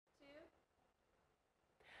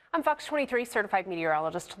I'm Fox 23 certified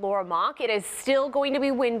meteorologist Laura Mock. It is still going to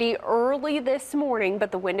be windy early this morning,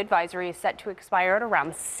 but the wind advisory is set to expire at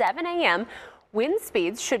around 7 a.m. Wind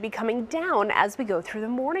speeds should be coming down as we go through the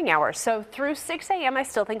morning hours. So through 6 a.m. I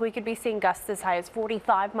still think we could be seeing gusts as high as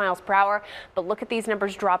 45 miles per hour. But look at these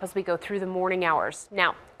numbers drop as we go through the morning hours.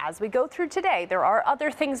 Now, as we go through today, there are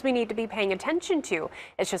other things we need to be paying attention to.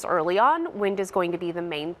 It's just early on, wind is going to be the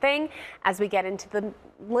main thing. As we get into the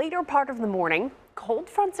later part of the morning, cold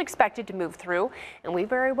front's expected to move through, and we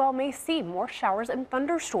very well may see more showers and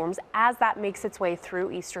thunderstorms as that makes its way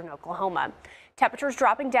through eastern Oklahoma. Temperatures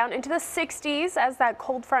dropping down into the 60s as that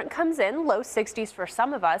cold front comes in, low 60s for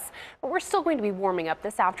some of us, but we're still going to be warming up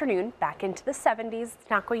this afternoon back into the 70s. It's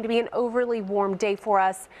not going to be an overly warm day for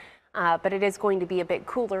us, but it is going to be a bit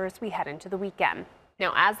cooler as we head into the weekend.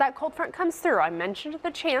 Now, as that cold front comes through, I mentioned the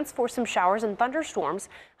chance for some showers and thunderstorms.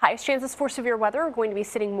 Highest chances for severe weather are going to be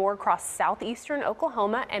sitting more across southeastern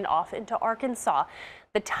Oklahoma and off into Arkansas.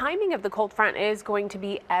 The timing of the cold front is going to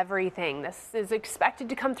be everything. This is expected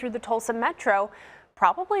to come through the Tulsa metro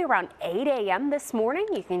probably around 8 a.m. this morning.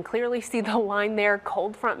 You can clearly see the line there,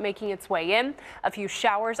 cold front making its way in. A few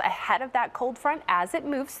showers ahead of that cold front as it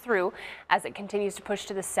moves through. As it continues to push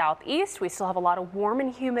to the southeast, we still have a lot of warm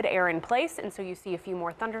and humid air in place, and so you see a few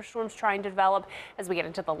more thunderstorms trying to develop as we get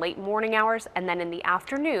into the late morning hours. And then in the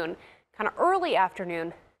afternoon, kind of early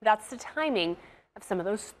afternoon, that's the timing of some of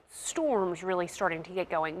those storms really starting to get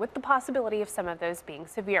going, with the possibility of some of those being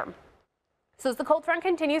severe. So as the cold front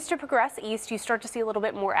continues to progress east, you start to see a little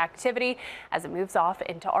bit more activity as it moves off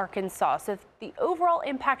into Arkansas. So the overall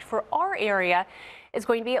impact for our area is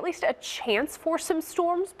going to be at least a chance for some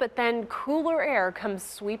storms, but then cooler air comes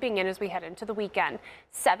sweeping in as we head into the weekend.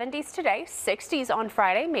 70s today, 60s on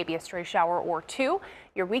Friday, maybe a stray shower or two.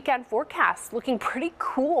 Your weekend forecast looking pretty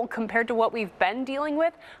cool compared to what we've been dealing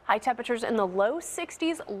with. High temperatures in the low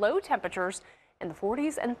 60s, low temperatures in the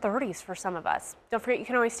 40s and 30s for some of us. Don't forget, you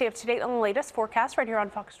can always stay up to date on the latest forecast right here on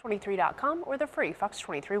Fox23.com or the free Fox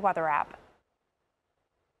 23 weather app.